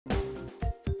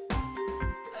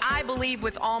I believe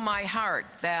with all my heart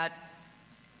that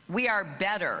we are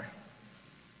better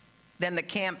than the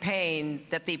campaign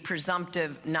that the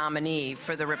presumptive nominee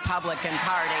for the Republican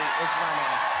Party is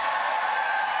running.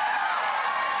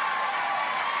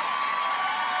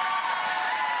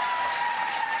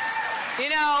 You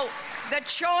know, the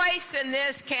choice in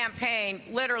this campaign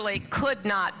literally could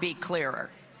not be clearer.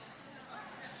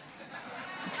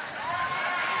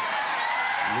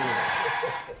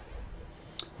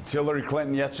 It's Hillary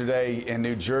Clinton yesterday in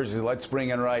New Jersey. Let's bring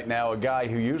in right now a guy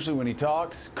who usually when he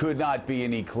talks could not be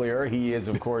any clearer. He is,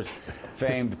 of course,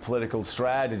 famed political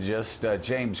strategist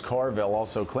James Carville,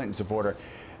 also Clinton supporter.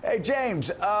 Hey,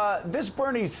 James, this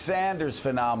Bernie Sanders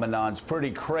phenomenon's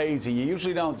pretty crazy. You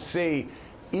usually don't see,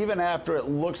 even after it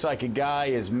looks like a guy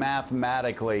is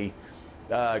mathematically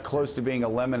close to being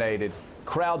eliminated,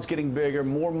 crowds getting bigger,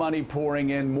 more money pouring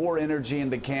in, more energy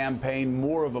in the campaign,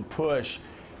 more of a push.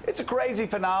 It's a crazy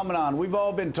phenomenon. We've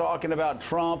all been talking about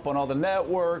Trump on all the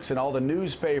networks and all the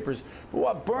newspapers, but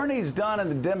what Bernie's done in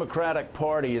the Democratic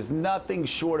Party is nothing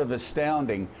short of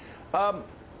astounding.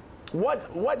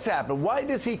 What's happened? Why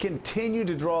does he continue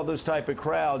to draw those type of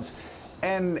crowds?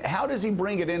 And how does he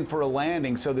bring it in for a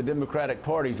landing so the Democratic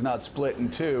Party's not split in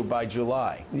two by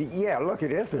July? Yeah, look, it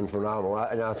has been phenomenal.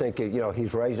 And I think, you know,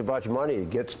 he's raised a bunch of money. He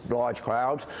gets large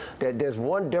crowds. There's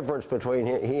one difference between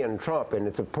he and Trump, and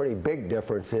it's a pretty big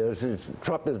difference, is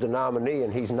Trump is the nominee,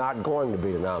 and he's not going to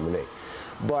be the nominee.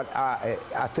 But I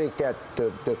think that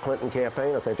the Clinton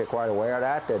campaign, I think they're quite aware of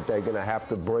that they're going to have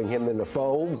to bring him in the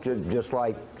fold, just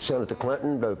like Senator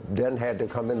Clinton then had to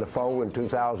come in the fold in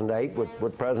 2008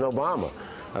 with President Obama.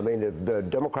 I mean, the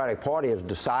Democratic Party has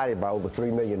decided by over 3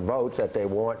 million votes that they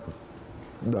want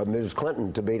Ms.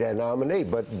 Clinton to be their nominee.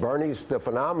 But Bernie's the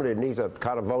phenomenon. He's the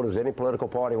kind of voters any political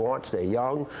party wants. They're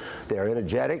young, they're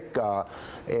energetic,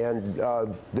 and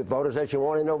the voters that you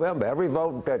want in November. Every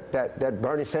vote that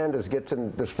Bernie Sanders gets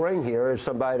in the spring here is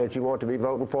somebody that you want to be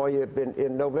voting for you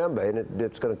in November. And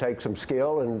it's going to take some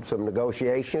skill and some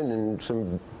negotiation and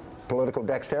some political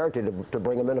dexterity to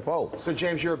bring him in the fold. So,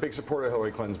 James, you're a big supporter of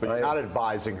Hillary Clinton's, but you're not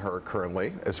advising her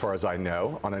currently, as far as I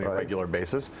know, on any regular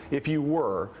basis. If you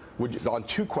were, on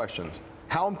two questions,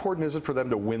 how important is it for them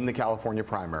to win the California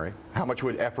primary? How much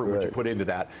effort would you put into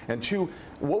that? And two,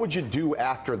 what would you do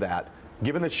after that?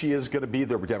 Given that she is going to be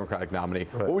the Democratic nominee,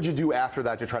 what would you do after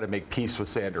that to try to make peace with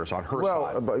Sanders on her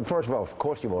side? Well, first of all, of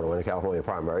course you want to win the California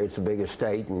primary. It's the biggest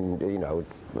state, and, you know,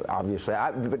 obviously,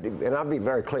 and I'll be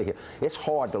very clear here, it's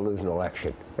hard to lose an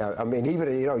election. I mean,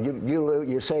 even, you know,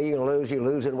 you say you're going to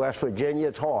lose in West Virginia,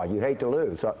 it's hard. You hate to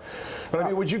lose. But I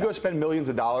mean, would you go spend millions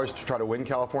of dollars to try to win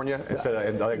California instead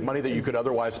of like money that you could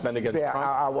otherwise spend against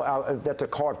Trump? That's a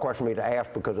hard question for me to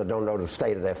ask because I don't know the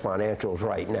state of their financials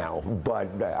right now.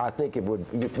 But I think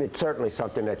it's certainly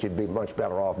something that you'd be much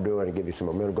better off doing and give you some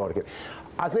momentum going.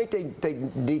 I think they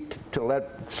need to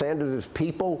let Sanders'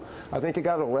 people, I think they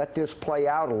got to let this play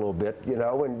out a little bit, you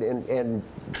know, and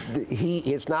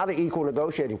it's not an equal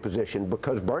negotiating position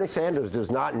because Bernie Sanders does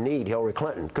not need Hillary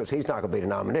Clinton because he's not going to be the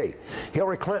nominee.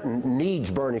 Hillary Clinton needs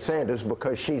Bernie Sanders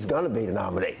because she's going to be the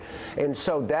nominee. And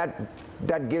so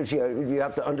that gives you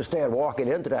have to understand walking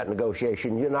into that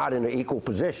negotiation, you're not in an equal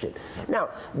position. Now,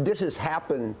 this has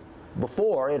happened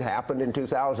before. It happened in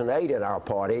 2008 in our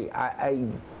party. I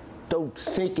don't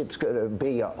think it's going to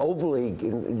be overly,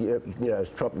 you know,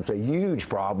 Trump's a huge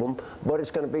problem, but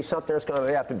it's going to be something that's going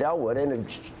to have to deal with, and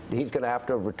he's going to have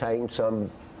to retain some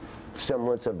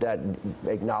semblance of that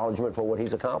acknowledgement for what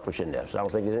he's accomplished in this. I don't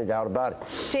think there's any doubt about it.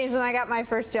 James, when I got my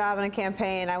first job in a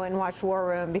campaign, I went and watched War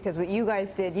Room because what you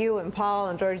guys did, you and Paul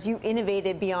and George, you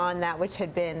innovated beyond that which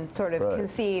had been sort of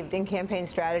conceived in campaign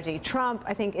strategy. Trump,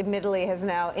 I think, admittedly has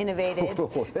now innovated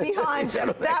beyond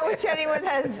that which anyone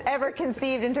has ever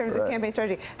conceived in terms of campaign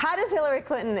strategy. How does Hillary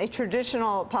Clinton, a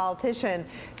traditional politician,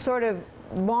 sort of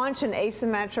launch an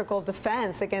asymmetrical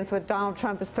defense against what Donald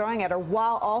Trump is throwing at her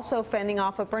while also fending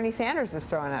off what Bernie Sanders is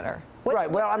throwing at her? Right.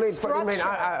 Well, I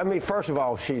mean, first of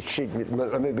all, she is going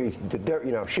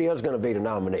to be the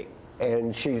nominee.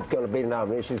 And she's going to be the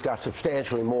nominee. She's got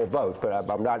substantially more votes, but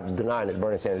I'm not denying that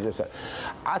Bernie Sanders is.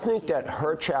 I think that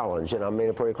her challenge, and I made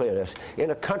it pretty clear this,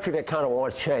 in a country that kind of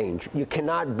wants change, you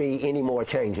cannot be any more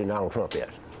change than Donald Trump is.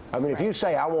 I mean, if you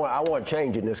say I want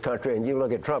change in this country, and you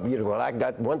look at Trump, you go, well, I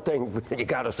got one thing you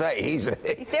got to say. He's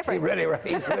different.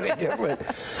 He's really different.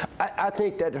 I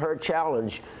think that her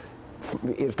challenge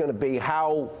is going to be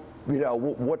how, you know,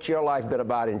 what's your life been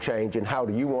about in change, and how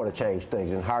do you want to change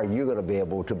things, and how are you going to be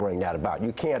able to bring that about?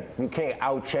 You can't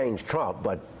out-change Trump,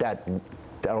 but that.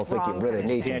 I don't think you really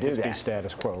need to do that. You can't just be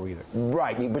status quo either.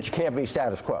 Right, but you can't be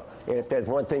status quo. And if there's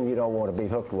one thing you don't want to be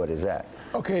hooked with, is that.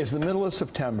 Okay, it's the middle of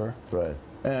September. Right.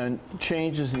 And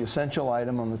change is the essential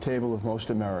item on the table of most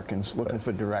Americans, looking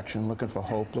for direction, looking for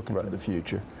hope, looking for the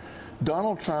future.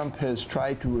 Donald Trump has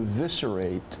tried to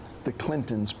eviscerate the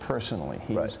Clintons personally.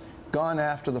 He's gone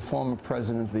after the former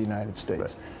president of the United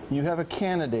States. You have a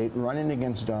candidate running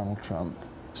against Donald Trump,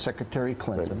 Secretary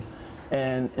Clinton,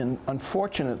 and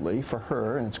unfortunately for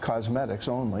her, and it's cosmetics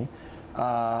only,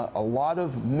 a lot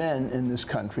of men in this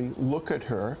country look at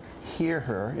her, hear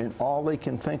her, and all they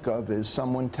can think of is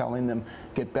someone telling them,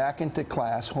 get back into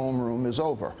class, homeroom is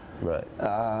over.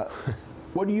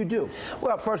 What do you do?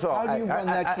 Well, first of all, how do you run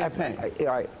that campaign?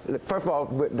 First of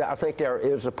all, I think there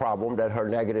is a problem that her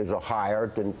negatives are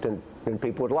higher than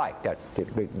people would like. That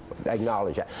to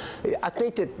acknowledge that. I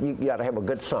think that you got to have a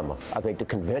good summer. I think the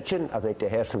convention. I think they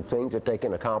have some things that they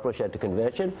can accomplish at the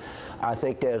convention. I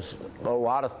think there's a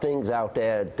lot of things out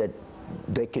there that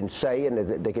they can say and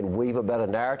that they can weave a better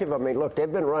narrative. I mean, look,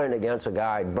 they've been running against a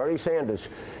guy, Bernie Sanders,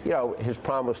 you know, has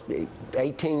promised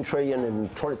 $18 trillion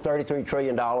and $33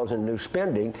 trillion in new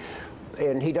spending,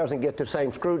 and he doesn't get the same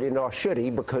scrutiny, nor should he,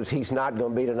 because he's not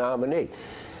going to be the nominee.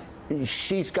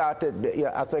 She's got to, you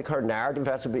know, I think her narrative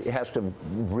has to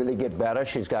really get better.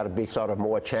 She's got to be sort of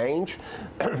more changed.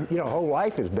 You know, her whole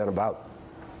life has been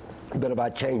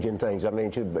about changing things. I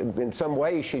mean, in some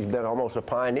ways, she's been almost a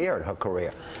pioneer in her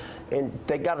career. And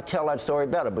they got to tell that story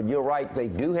better. But you're right, they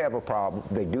do have a problem.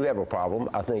 They do have a problem.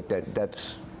 I think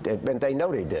that's, and they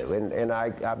know they do. And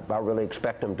I really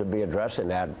expect them to be addressing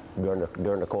that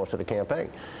during the course of the campaign.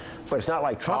 But it's not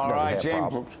like Trump doesn't have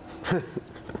problems.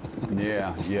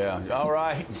 Yeah. All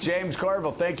right, James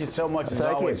Carville, thank you so much as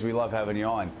always. We love having you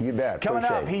on. You bet. Coming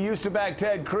up, he used to back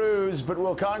Ted Cruz, but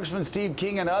will Congressman Steve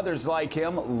King and others like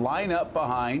him line up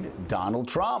behind Donald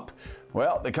Trump?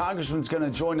 Well, the congressman's going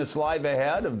to join us live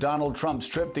ahead of Donald Trump's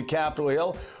trip to Capitol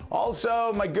Hill.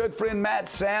 Also, my good friend Matt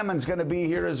Salmon's going to be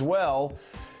here as well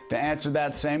to answer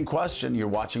that same question. You're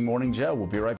watching Morning Joe. We'll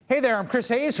be right back. Hey there, I'm Chris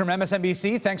Hayes from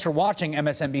MSNBC. Thanks for watching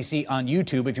MSNBC on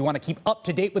YouTube. If you want to keep up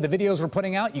to date with the videos we're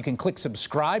putting out, you can click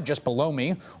subscribe just below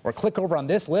me or click over on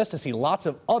this list to see lots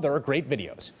of other great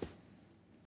videos.